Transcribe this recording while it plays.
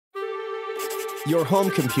Your home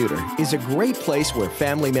computer is a great place where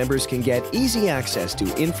family members can get easy access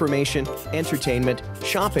to information, entertainment,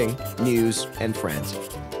 shopping, news, and friends.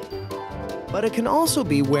 But it can also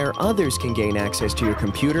be where others can gain access to your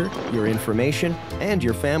computer, your information, and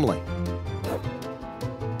your family.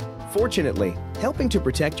 Fortunately, helping to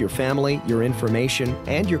protect your family, your information,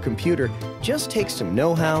 and your computer just takes some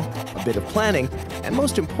know-how, a bit of planning, and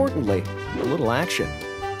most importantly, a little action.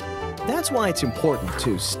 That's why it's important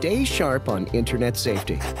to stay sharp on internet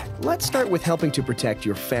safety. Let's start with helping to protect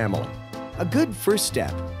your family. A good first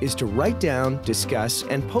step is to write down, discuss,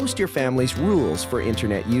 and post your family's rules for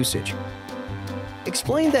internet usage.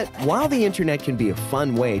 Explain that while the internet can be a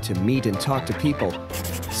fun way to meet and talk to people,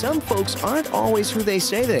 some folks aren't always who they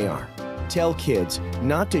say they are. Tell kids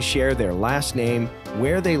not to share their last name,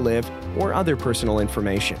 where they live, or other personal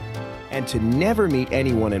information, and to never meet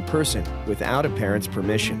anyone in person without a parent's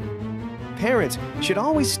permission. Parents should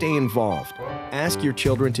always stay involved. Ask your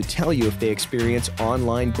children to tell you if they experience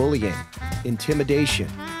online bullying, intimidation,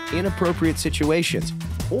 inappropriate situations,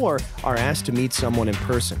 or are asked to meet someone in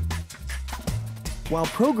person. While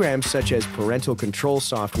programs such as parental control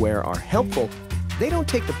software are helpful, they don't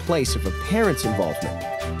take the place of a parent's involvement.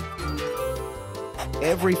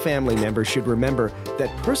 Every family member should remember that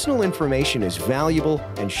personal information is valuable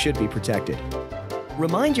and should be protected.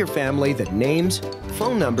 Remind your family that names,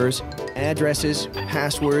 phone numbers, addresses,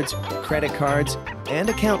 passwords, credit cards, and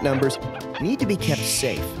account numbers need to be kept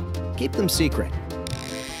safe. Keep them secret.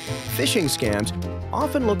 Phishing scams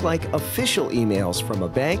often look like official emails from a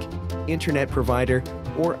bank, internet provider,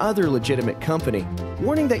 or other legitimate company,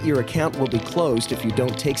 warning that your account will be closed if you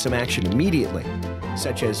don't take some action immediately,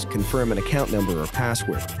 such as confirm an account number or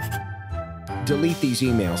password. Delete these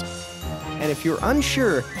emails. And if you're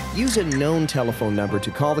unsure, use a known telephone number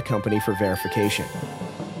to call the company for verification.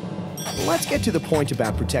 Let's get to the point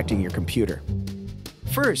about protecting your computer.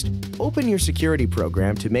 First, open your security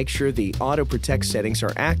program to make sure the Auto Protect settings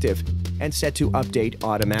are active and set to update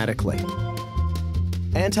automatically.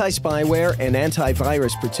 Anti-spyware and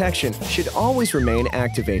antivirus protection should always remain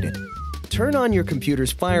activated. Turn on your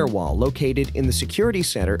computer's firewall located in the Security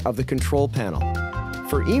Center of the control panel.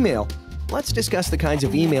 For email, let's discuss the kinds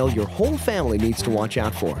of email your whole family needs to watch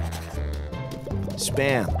out for.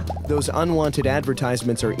 Spam. Those unwanted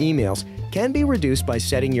advertisements or emails can be reduced by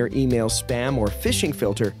setting your email spam or phishing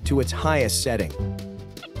filter to its highest setting.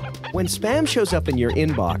 When spam shows up in your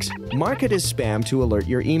inbox, mark it as spam to alert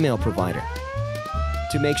your email provider.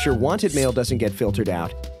 To make sure wanted mail doesn't get filtered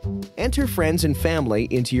out, enter friends and family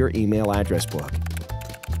into your email address book.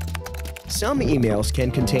 Some emails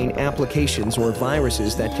can contain applications or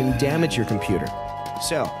viruses that can damage your computer.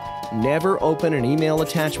 So, never open an email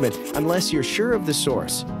attachment unless you're sure of the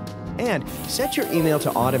source. And set your email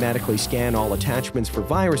to automatically scan all attachments for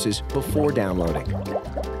viruses before downloading.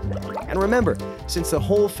 And remember, since the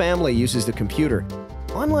whole family uses the computer,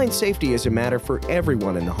 online safety is a matter for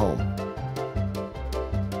everyone in the home.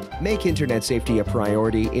 Make internet safety a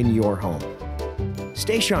priority in your home.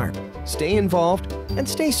 Stay sharp, stay involved, and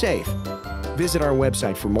stay safe. Visit our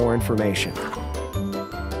website for more information.